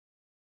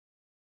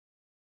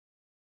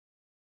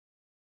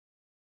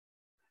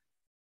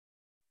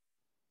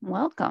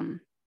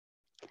Welcome.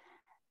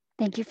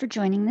 Thank you for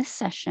joining this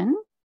session.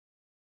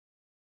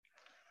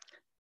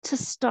 To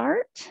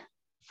start,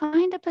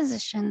 find a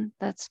position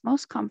that's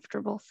most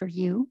comfortable for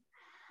you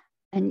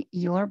and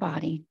your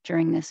body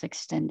during this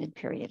extended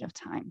period of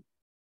time.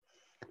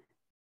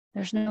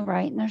 There's no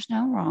right and there's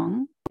no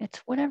wrong. It's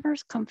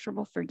whatever's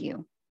comfortable for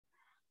you.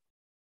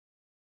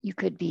 You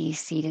could be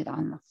seated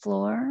on the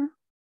floor,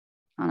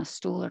 on a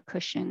stool or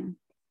cushion,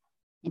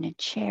 in a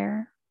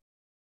chair.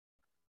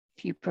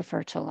 If you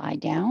prefer to lie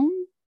down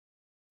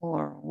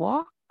or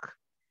walk,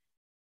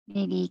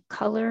 maybe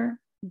color,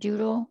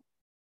 doodle,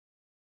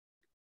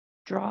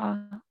 draw,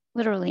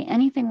 literally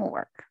anything will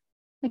work.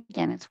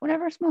 Again, it's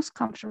whatever's most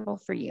comfortable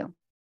for you.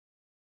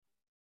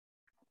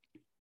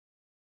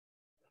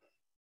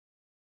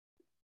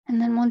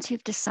 And then once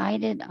you've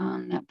decided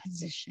on that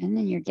position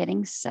and you're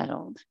getting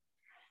settled,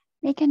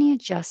 make any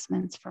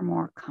adjustments for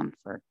more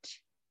comfort.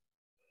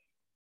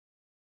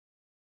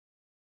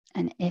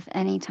 And if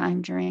any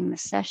time during the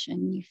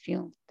session you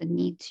feel the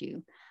need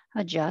to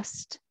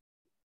adjust,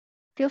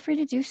 feel free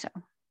to do so.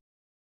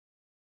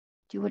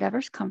 Do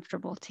whatever's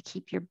comfortable to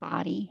keep your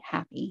body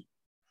happy.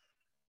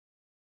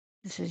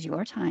 This is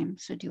your time,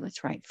 so do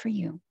what's right for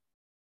you.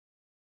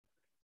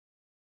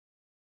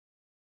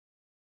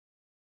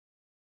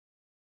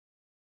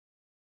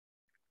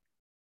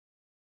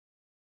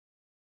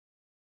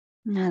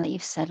 Now that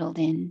you've settled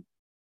in,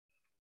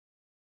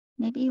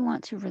 maybe you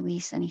want to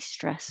release any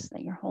stress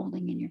that you're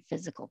holding in your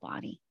physical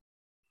body.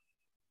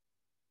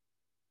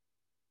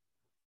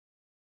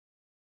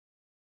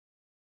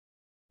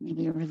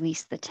 Maybe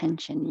release the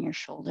tension in your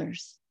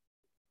shoulders,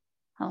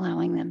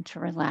 allowing them to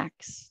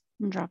relax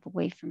and drop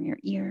away from your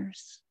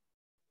ears.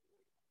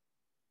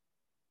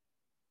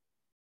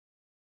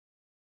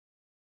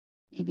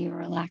 Maybe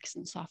relax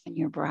and soften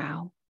your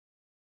brow.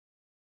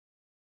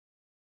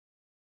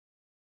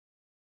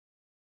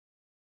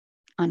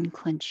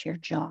 Unclench your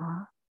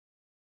jaw.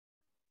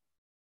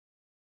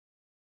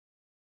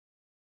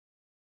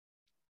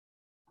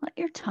 Let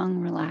your tongue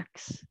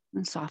relax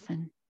and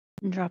soften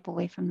and drop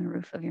away from the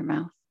roof of your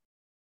mouth.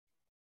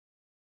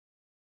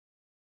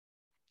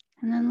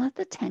 And then let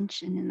the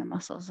tension in the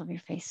muscles of your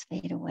face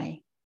fade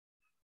away.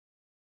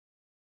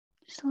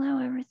 Just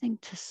allow everything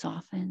to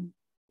soften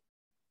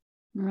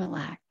and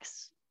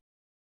relax.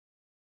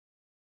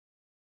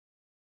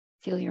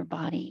 Feel your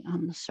body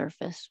on the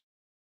surface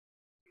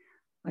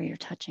where you're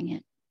touching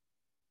it.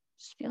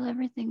 Just feel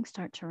everything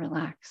start to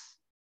relax.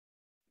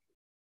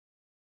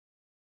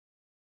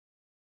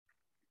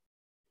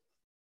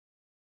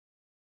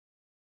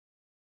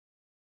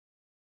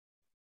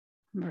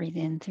 Breathe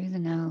in through the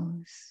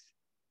nose.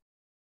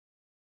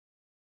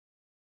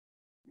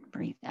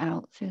 Breathe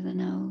out through the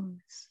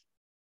nose.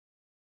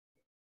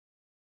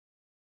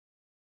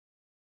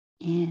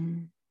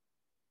 In.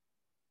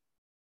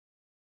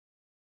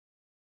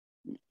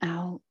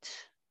 Out.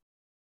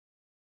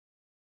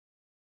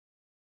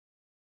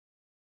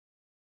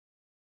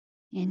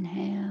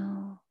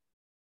 Inhale.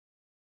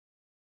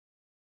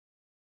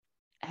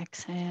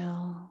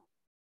 Exhale.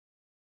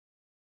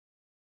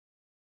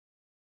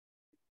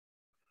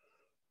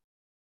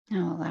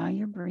 Now allow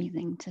your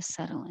breathing to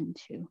settle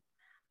into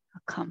a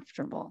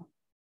comfortable,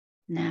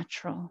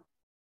 natural,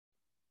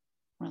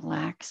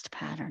 relaxed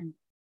pattern.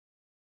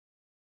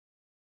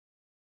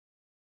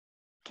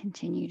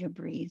 Continue to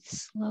breathe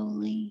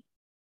slowly,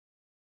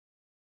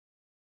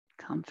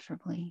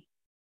 comfortably,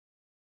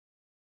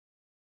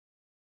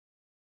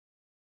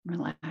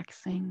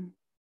 relaxing,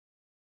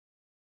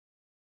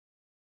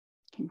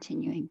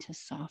 continuing to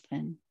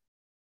soften,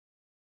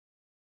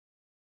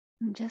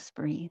 and just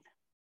breathe.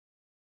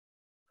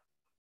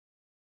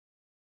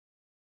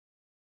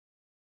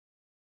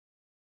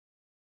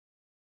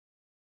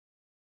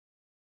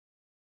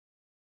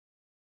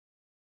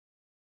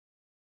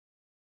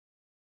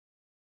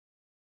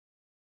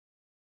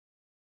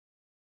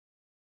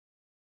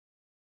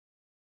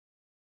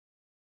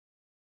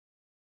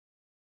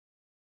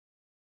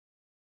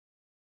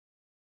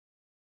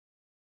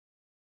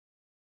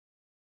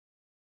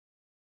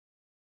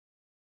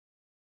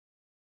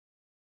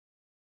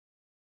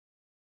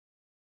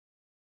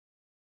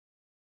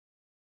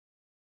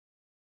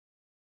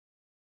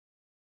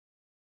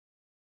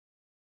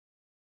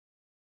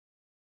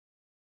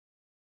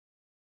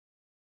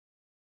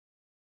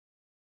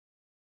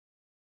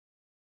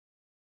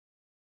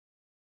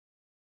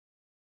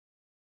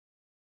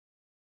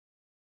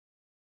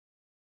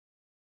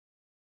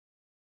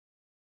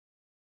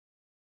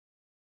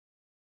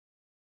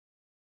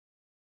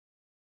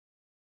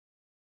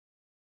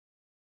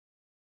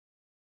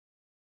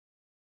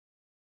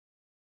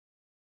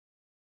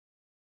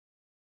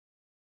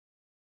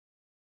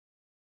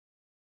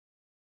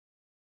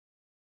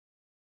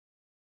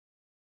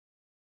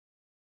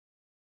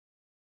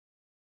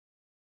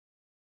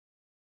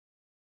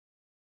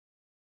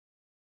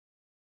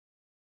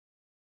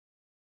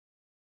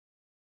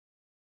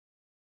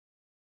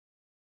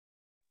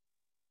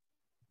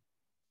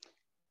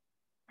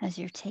 As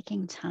you're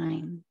taking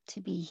time to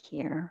be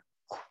here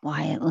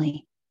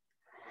quietly,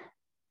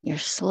 you're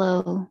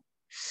slow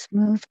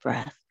smooth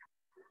breath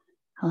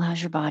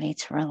allows your body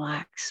to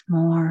relax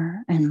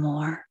more and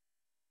more,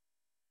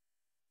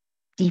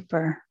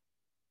 deeper,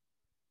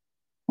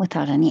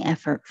 without any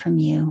effort from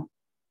you.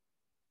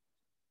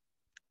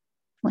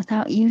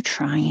 Without you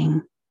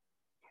trying,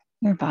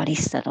 your body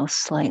settles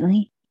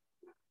slightly,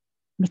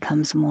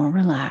 becomes more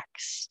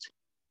relaxed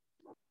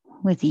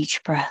with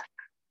each breath.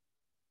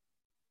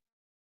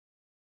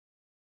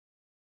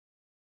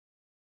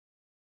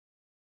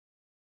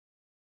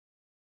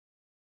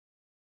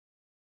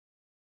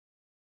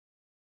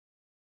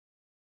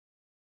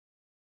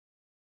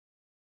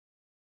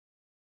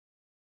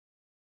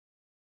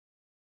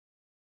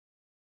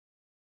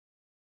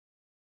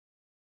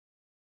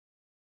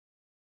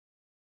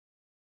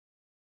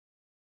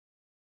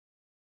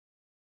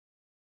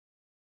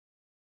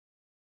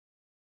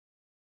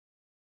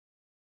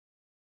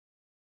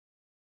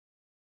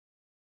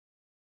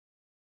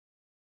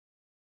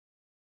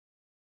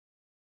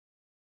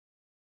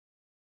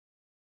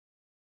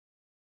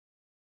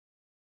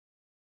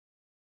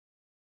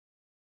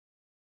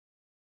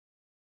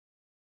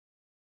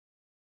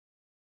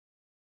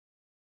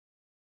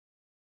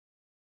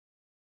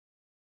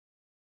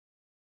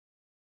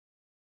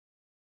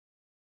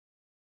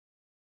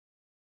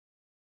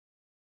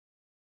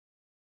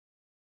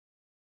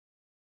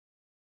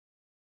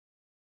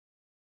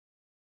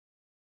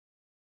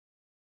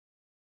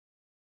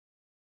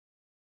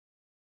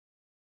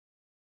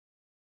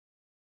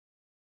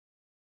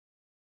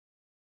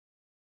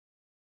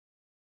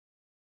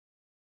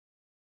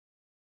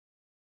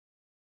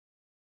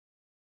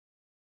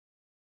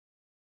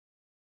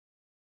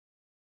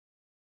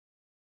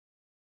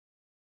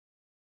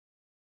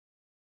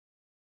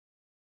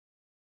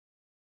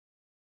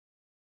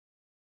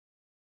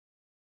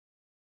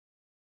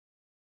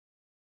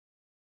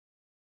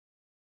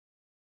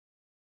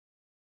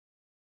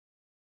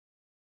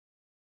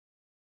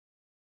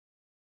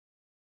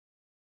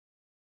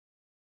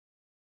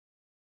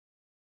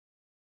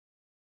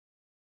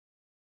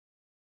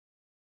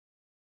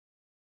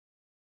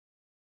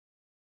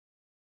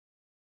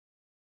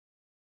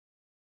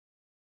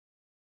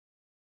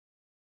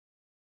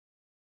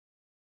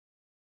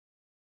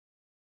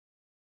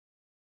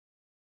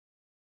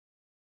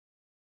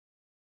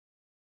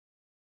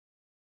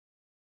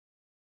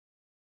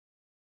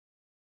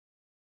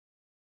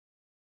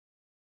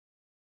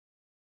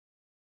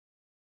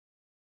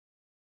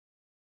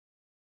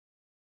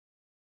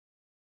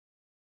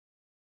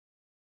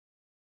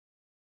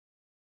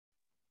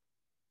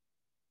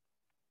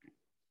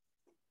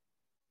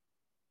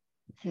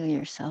 Feel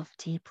yourself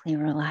deeply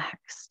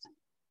relaxed.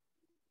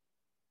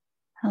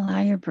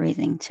 Allow your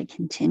breathing to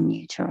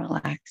continue to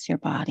relax your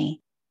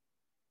body.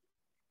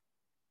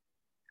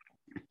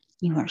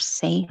 You are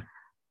safe.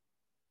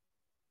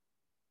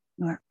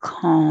 You are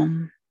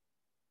calm.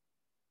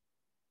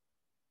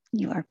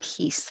 You are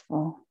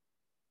peaceful.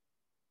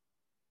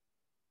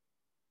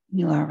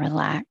 You are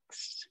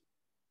relaxed.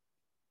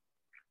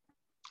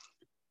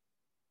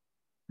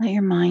 Let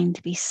your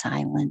mind be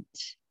silent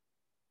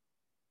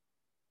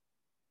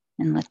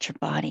and let your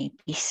body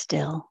be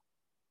still.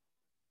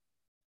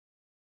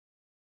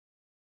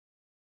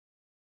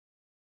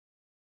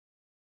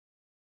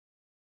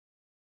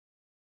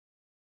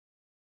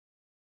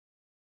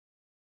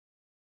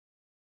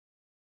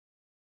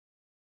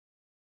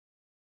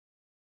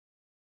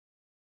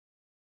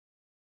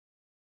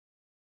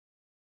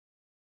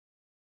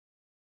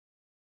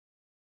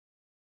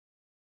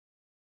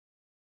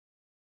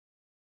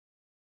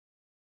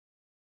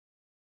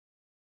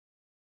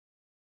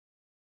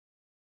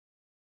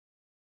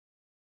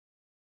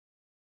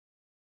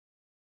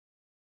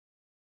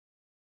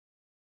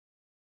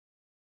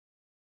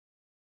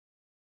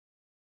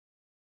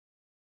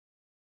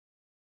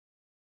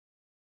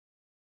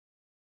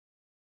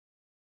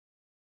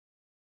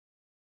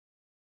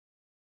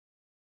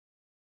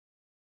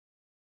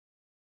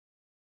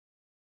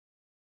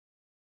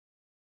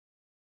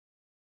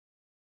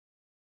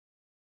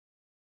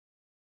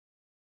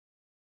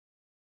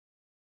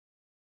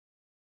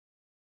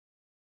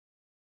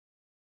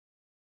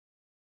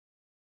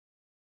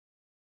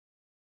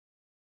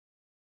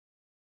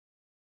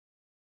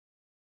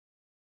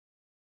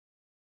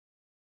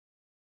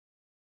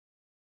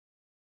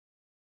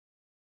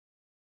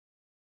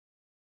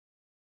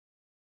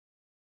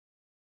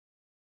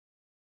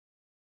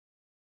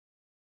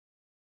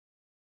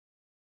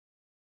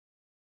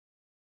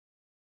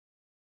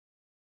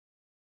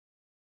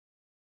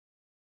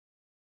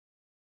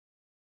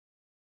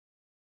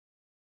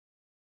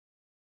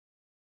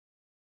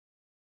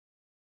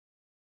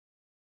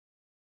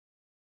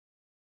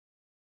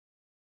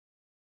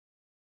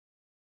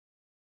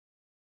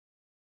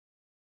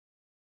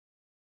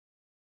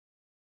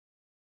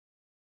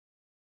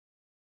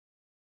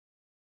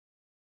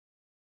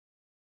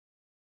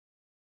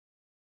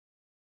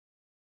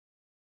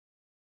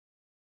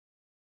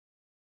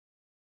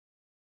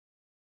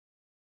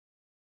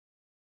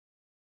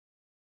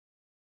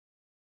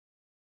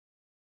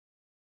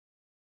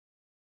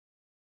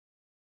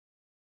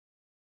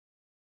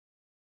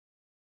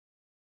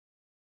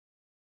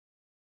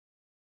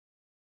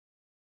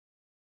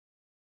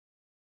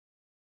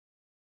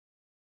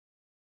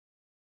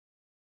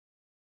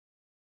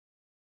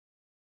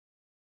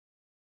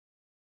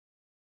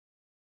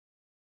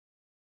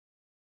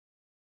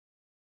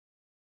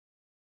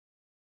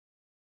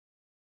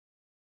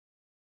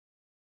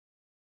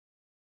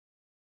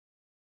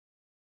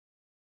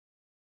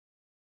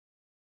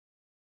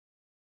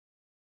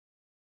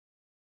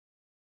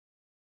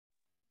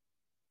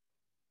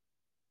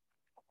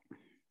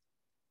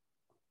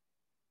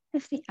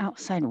 If the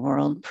outside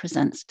world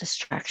presents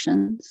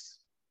distractions,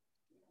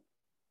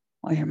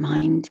 or your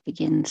mind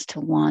begins to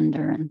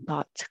wander and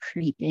thoughts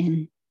creep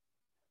in,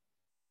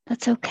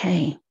 that's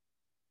okay.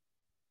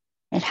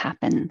 It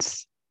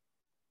happens.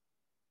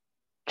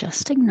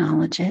 Just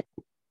acknowledge it.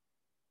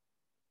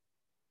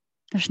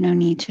 There's no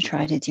need to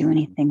try to do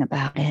anything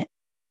about it.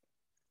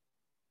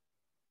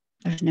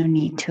 There's no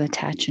need to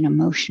attach an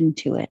emotion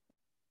to it.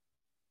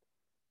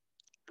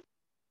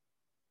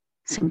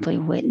 Simply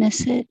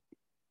witness it,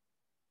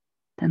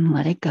 then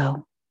let it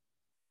go.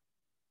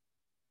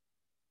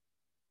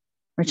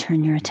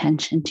 Return your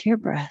attention to your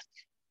breath.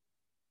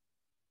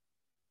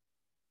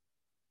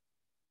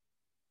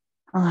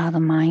 Allow the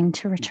mind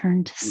to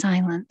return to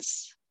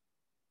silence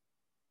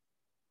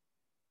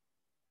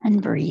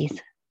and breathe.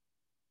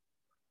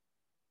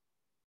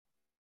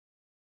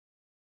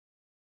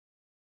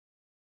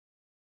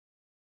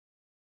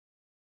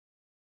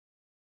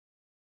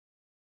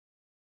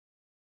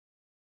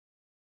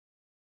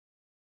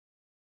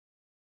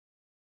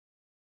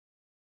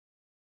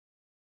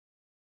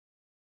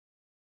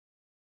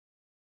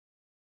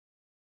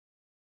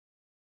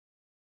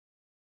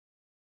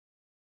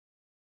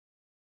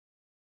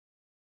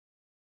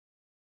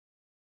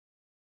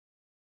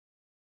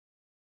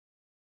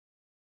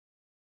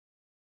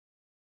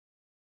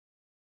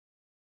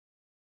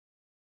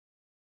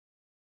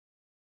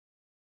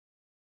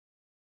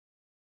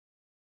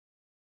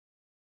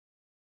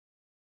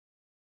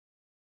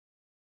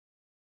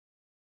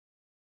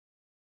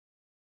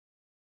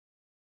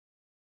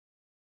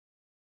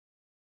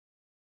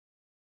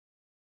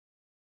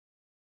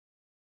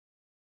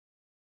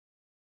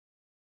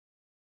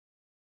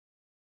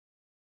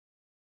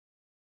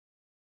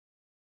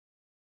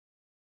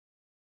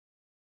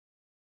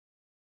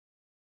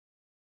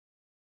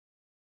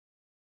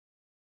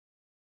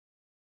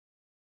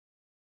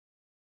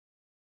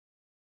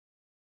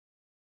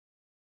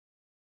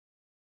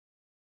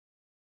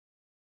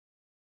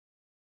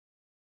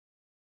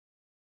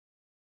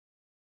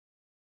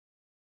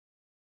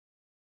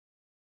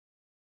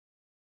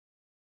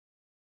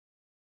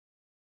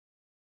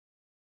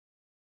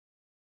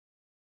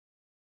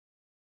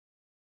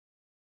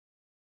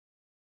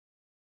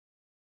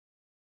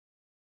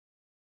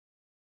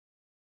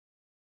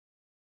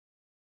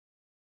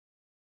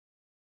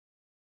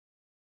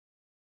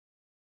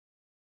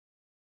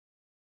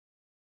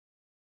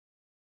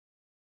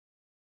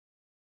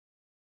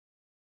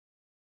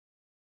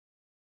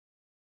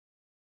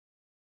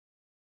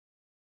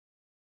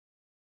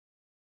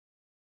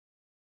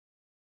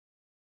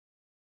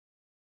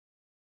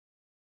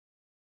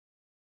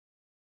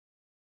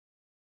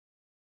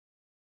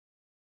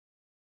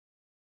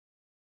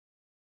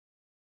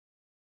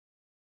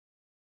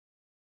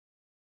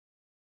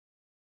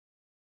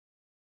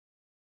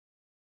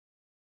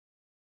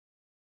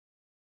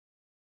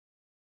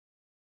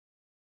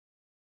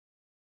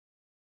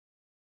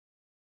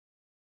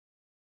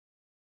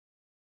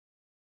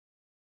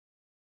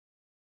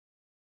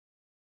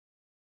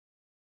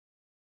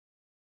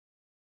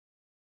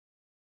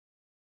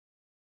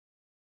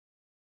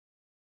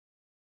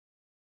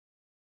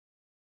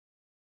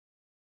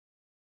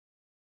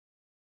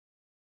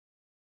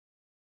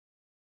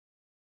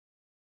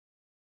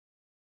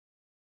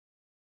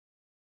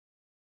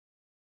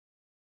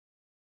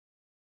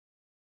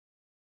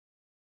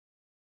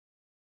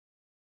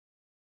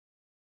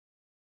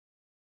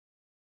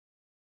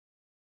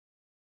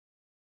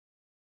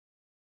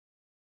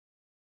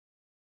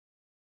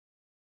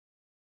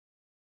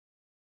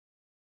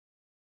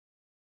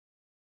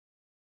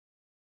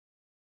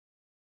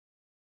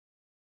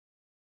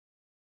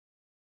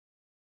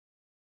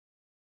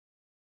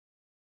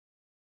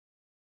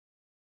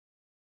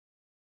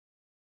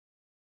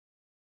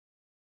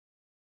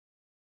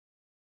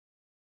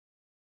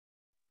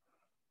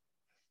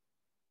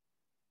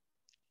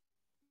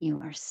 You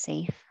are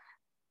safe.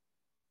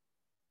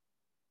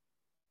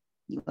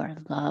 You are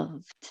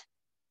loved.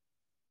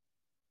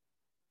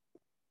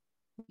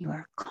 You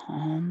are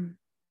calm.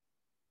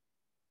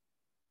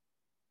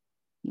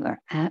 You are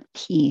at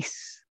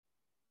peace,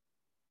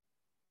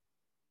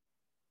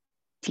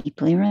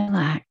 deeply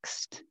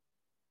relaxed,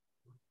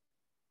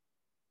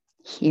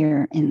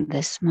 here in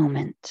this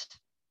moment.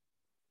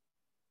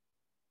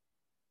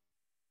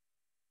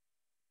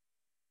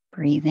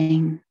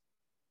 Breathing,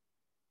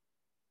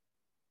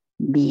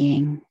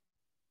 being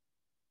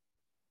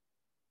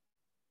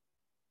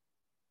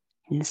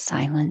in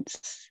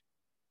silence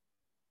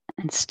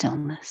and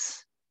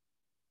stillness.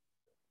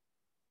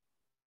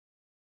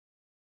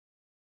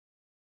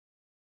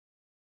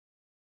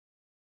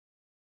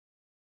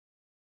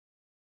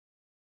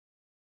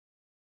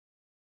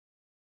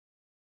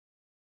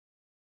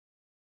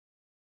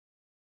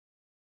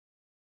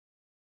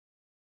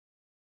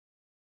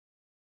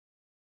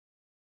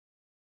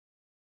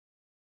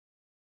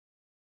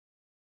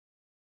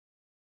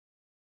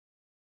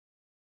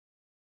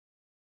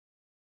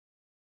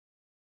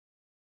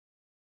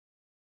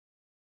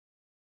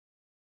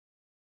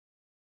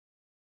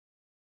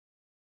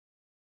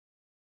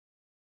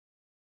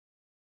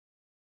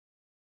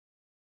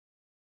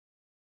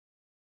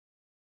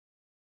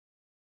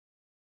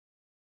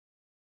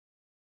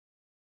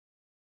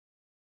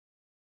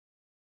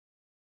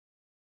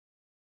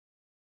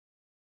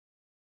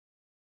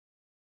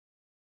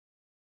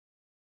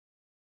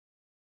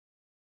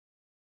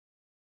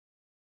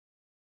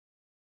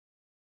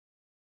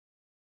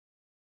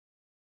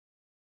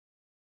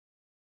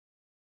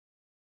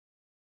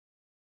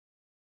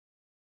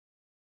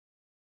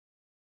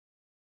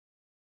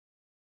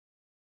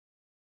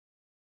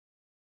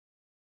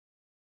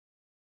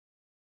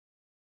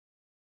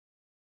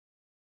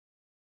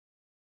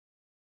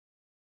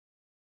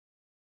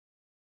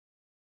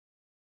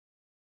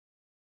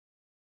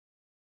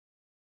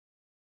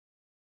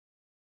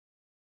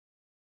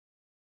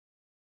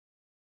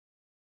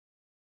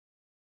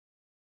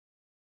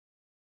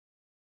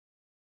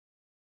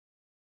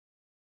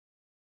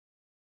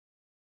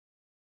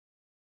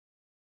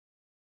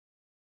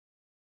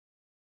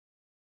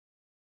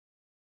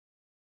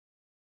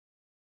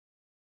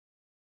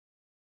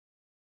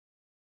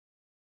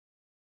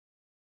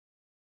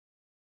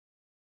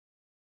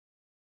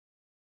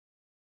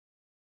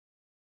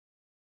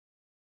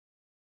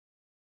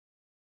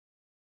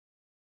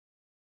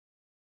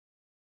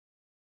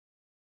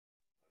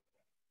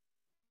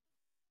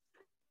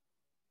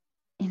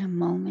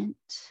 moment,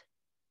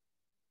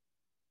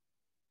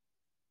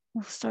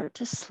 we'll start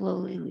to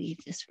slowly leave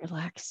this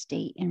relaxed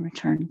state and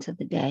return to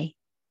the day.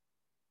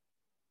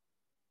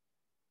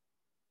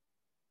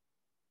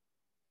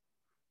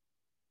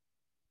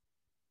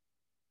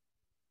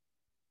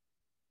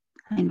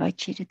 I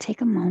invite you to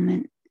take a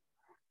moment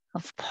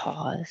of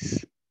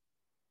pause,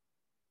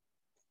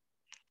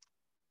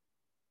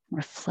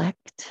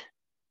 reflect,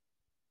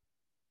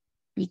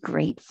 be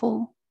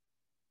grateful,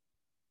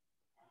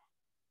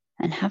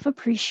 and have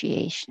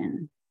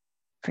appreciation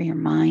for your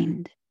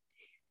mind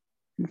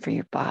and for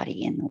your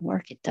body and the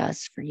work it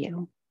does for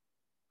you.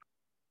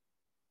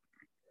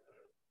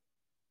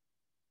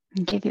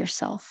 And give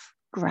yourself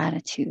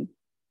gratitude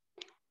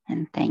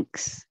and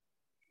thanks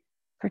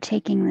for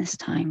taking this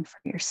time for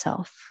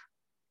yourself,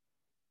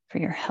 for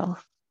your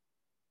health,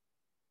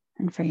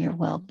 and for your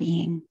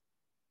well-being.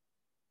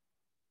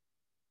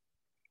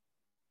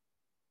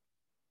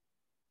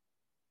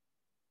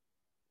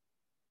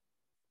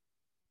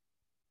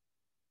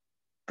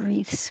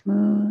 Breathe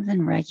smooth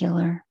and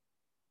regular.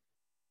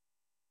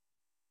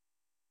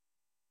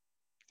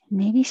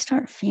 Maybe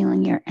start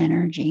feeling your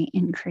energy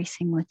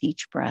increasing with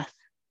each breath.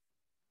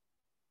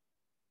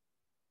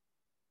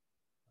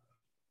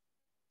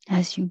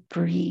 As you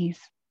breathe,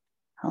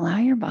 allow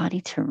your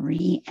body to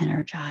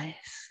re-energize.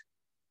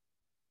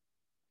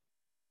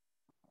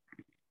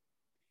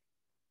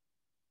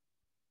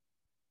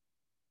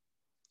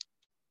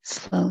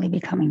 Slowly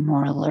becoming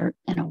more alert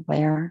and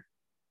aware.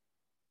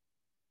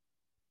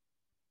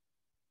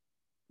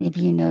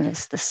 Maybe you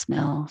notice the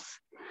smells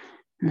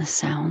and the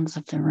sounds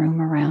of the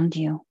room around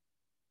you.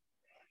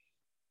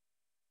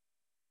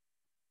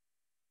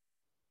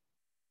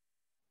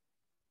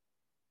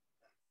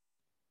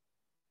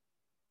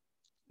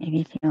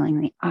 Maybe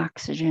feeling the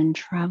oxygen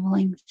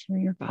traveling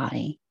through your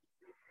body.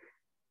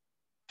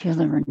 Feel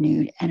the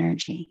renewed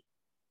energy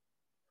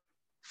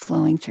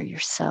flowing through your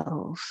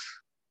cells,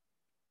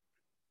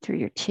 through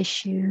your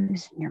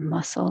tissues and your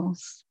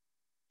muscles.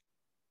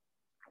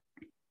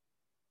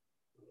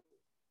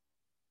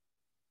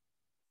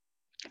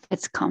 If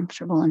it's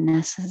comfortable and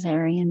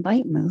necessary,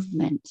 invite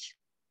movement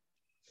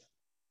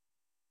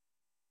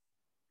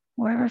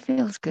wherever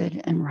feels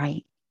good and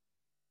right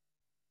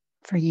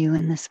for you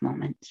in this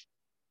moment.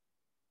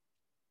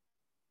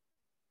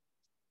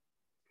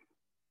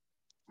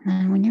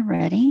 And when you're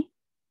ready,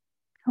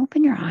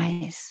 open your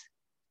eyes,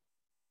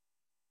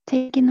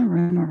 take in the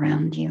room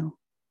around you.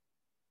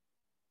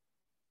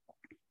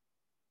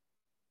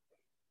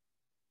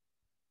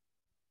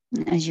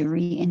 As you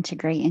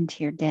reintegrate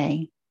into your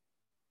day,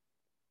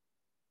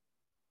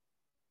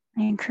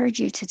 I encourage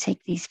you to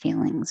take these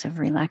feelings of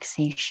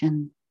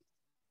relaxation,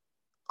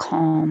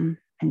 calm,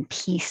 and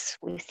peace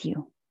with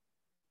you.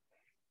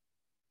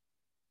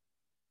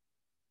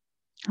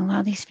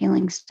 Allow these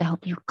feelings to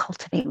help you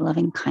cultivate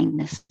loving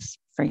kindness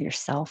for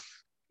yourself,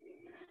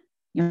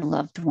 your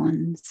loved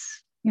ones,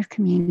 your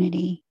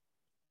community,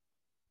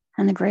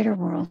 and the greater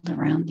world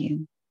around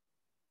you.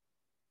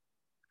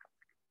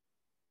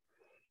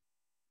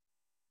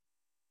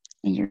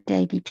 May your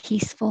day be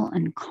peaceful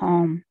and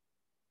calm,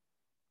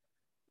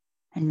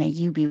 and may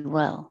you be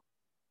well.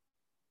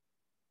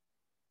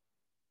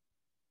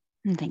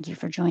 And thank you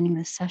for joining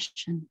this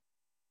session.